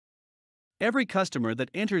Every customer that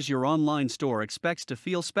enters your online store expects to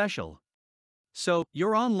feel special. So,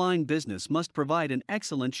 your online business must provide an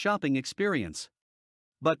excellent shopping experience.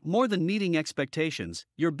 But more than meeting expectations,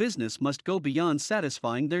 your business must go beyond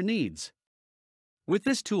satisfying their needs. With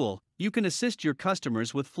this tool, you can assist your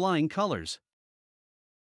customers with flying colors.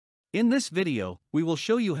 In this video, we will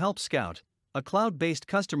show you Help Scout, a cloud-based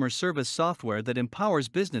customer service software that empowers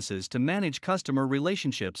businesses to manage customer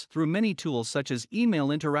relationships through many tools such as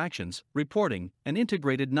email interactions, reporting, an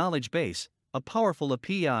integrated knowledge base, a powerful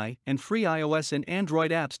API, and free iOS and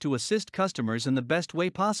Android apps to assist customers in the best way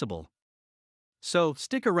possible. So,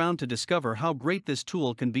 stick around to discover how great this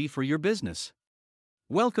tool can be for your business.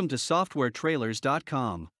 Welcome to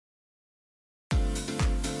softwaretrailers.com.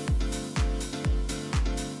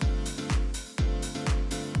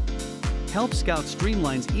 Help Scout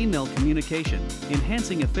streamlines email communication,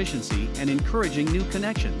 enhancing efficiency and encouraging new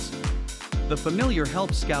connections. The familiar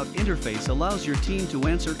Help Scout interface allows your team to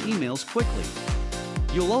answer emails quickly.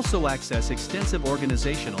 You'll also access extensive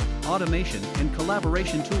organizational, automation, and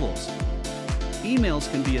collaboration tools. Emails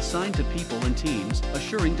can be assigned to people and teams,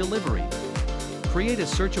 assuring delivery. Create a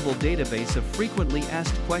searchable database of frequently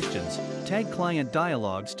asked questions, tag client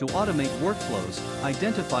dialogues to automate workflows,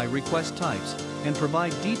 identify request types, and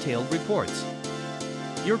provide detailed reports.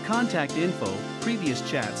 Your contact info, previous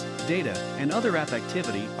chats, data, and other app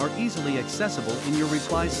activity are easily accessible in your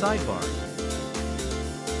replies sidebar.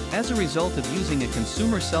 As a result of using a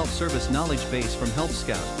consumer self-service knowledge base from Help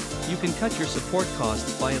Scout, you can cut your support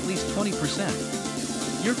costs by at least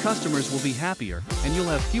 20%. Your customers will be happier, and you'll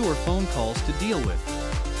have fewer phone calls to deal with.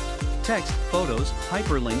 Text, photos,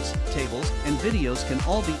 hyperlinks, tables, and videos can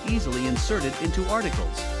all be easily inserted into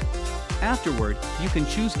articles. Afterward, you can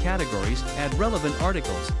choose categories, add relevant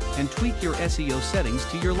articles, and tweak your SEO settings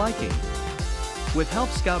to your liking. With Help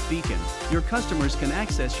Scout Beacon, your customers can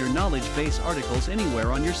access your knowledge base articles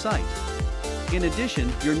anywhere on your site. In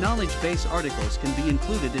addition, your knowledge base articles can be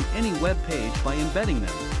included in any web page by embedding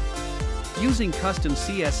them. Using custom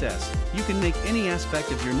CSS, you can make any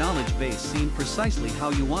aspect of your knowledge base seem precisely how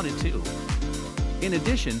you want it to. In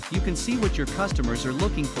addition, you can see what your customers are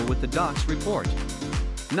looking for with the Docs report.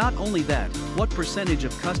 Not only that, what percentage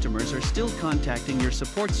of customers are still contacting your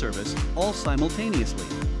support service, all simultaneously.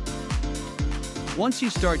 Once you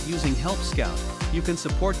start using Help Scout, you can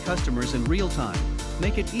support customers in real time,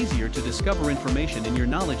 make it easier to discover information in your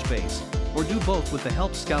knowledge base, or do both with the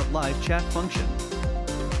Help Scout live chat function.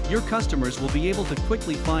 Your customers will be able to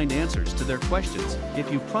quickly find answers to their questions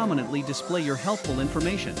if you prominently display your helpful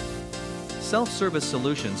information. Self-service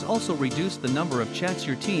solutions also reduce the number of chats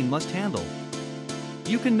your team must handle.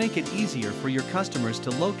 You can make it easier for your customers to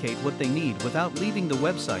locate what they need without leaving the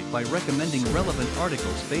website by recommending relevant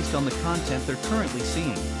articles based on the content they're currently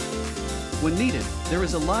seeing. When needed, there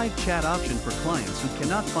is a live chat option for clients who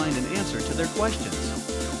cannot find an answer to their questions.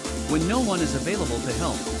 When no one is available to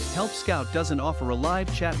help, Help Scout doesn't offer a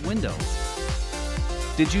live chat window.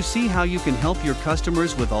 Did you see how you can help your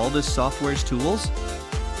customers with all this software's tools?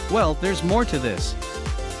 Well, there's more to this.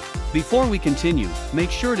 Before we continue,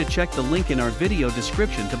 make sure to check the link in our video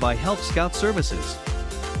description to buy Help Scout services.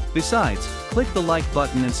 Besides, click the like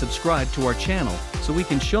button and subscribe to our channel so we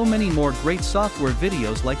can show many more great software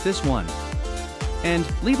videos like this one. And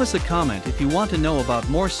leave us a comment if you want to know about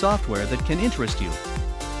more software that can interest you.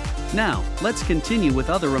 Now, let's continue with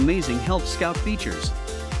other amazing Help Scout features.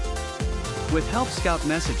 With Help Scout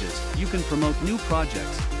Messages, you can promote new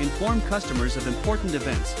projects, inform customers of important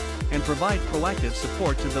events, and provide proactive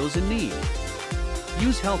support to those in need.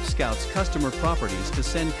 Use Help Scout's customer properties to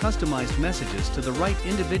send customized messages to the right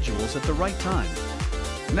individuals at the right time.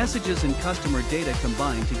 Messages and customer data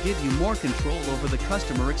combine to give you more control over the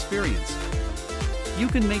customer experience. You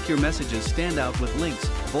can make your messages stand out with links,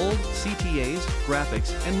 bold, CTAs,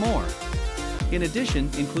 graphics, and more. In addition,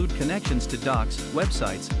 include connections to docs,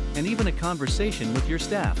 websites, and even a conversation with your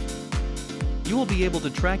staff. You will be able to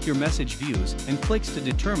track your message views and clicks to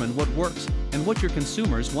determine what works and what your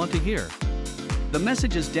consumers want to hear. The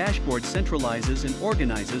Messages dashboard centralizes and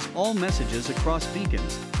organizes all messages across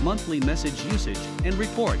beacons, monthly message usage, and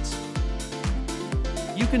reports.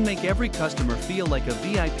 You can make every customer feel like a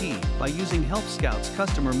VIP by using Help Scout's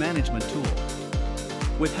customer management tool.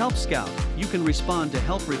 With Help Scout, you can respond to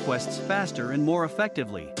help requests faster and more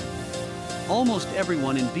effectively. Almost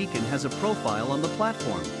everyone in Beacon has a profile on the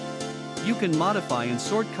platform. You can modify and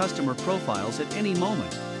sort customer profiles at any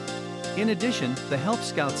moment. In addition, the Help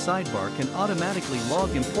Scout sidebar can automatically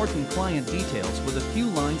log important client details with a few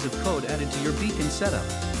lines of code added to your Beacon setup.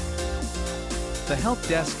 The Help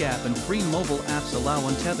Desk app and free mobile apps allow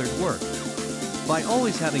untethered work. By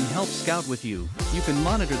always having Help Scout with you, you can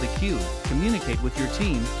monitor the queue, communicate with your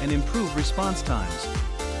team, and improve response times.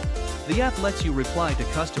 The app lets you reply to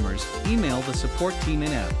customers, email the support team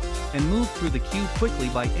in-app, and move through the queue quickly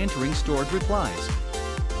by entering stored replies.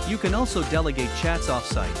 You can also delegate chats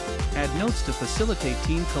off-site, add notes to facilitate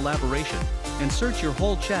team collaboration, and search your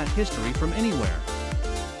whole chat history from anywhere.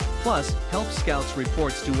 Plus, Help Scout's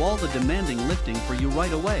reports do all the demanding lifting for you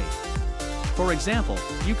right away. For example,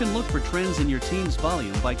 you can look for trends in your team's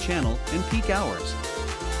volume by channel and peak hours.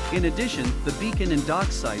 In addition, the Beacon and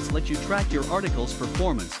Docs sites let you track your article's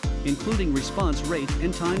performance, including response rate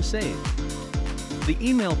and time saved. The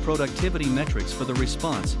email productivity metrics for the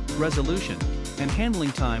response, resolution, and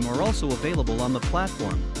handling time are also available on the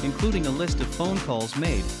platform, including a list of phone calls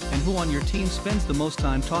made and who on your team spends the most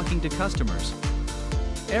time talking to customers.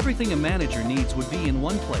 Everything a manager needs would be in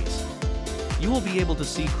one place. You will be able to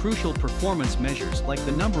see crucial performance measures like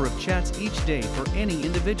the number of chats each day for any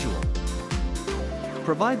individual.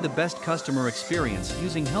 Provide the best customer experience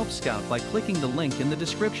using Help Scout by clicking the link in the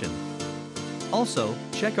description. Also,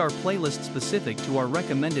 check our playlist specific to our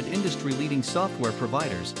recommended industry-leading software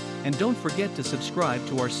providers, and don't forget to subscribe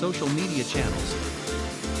to our social media channels.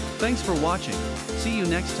 Thanks for watching. See you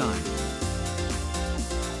next time.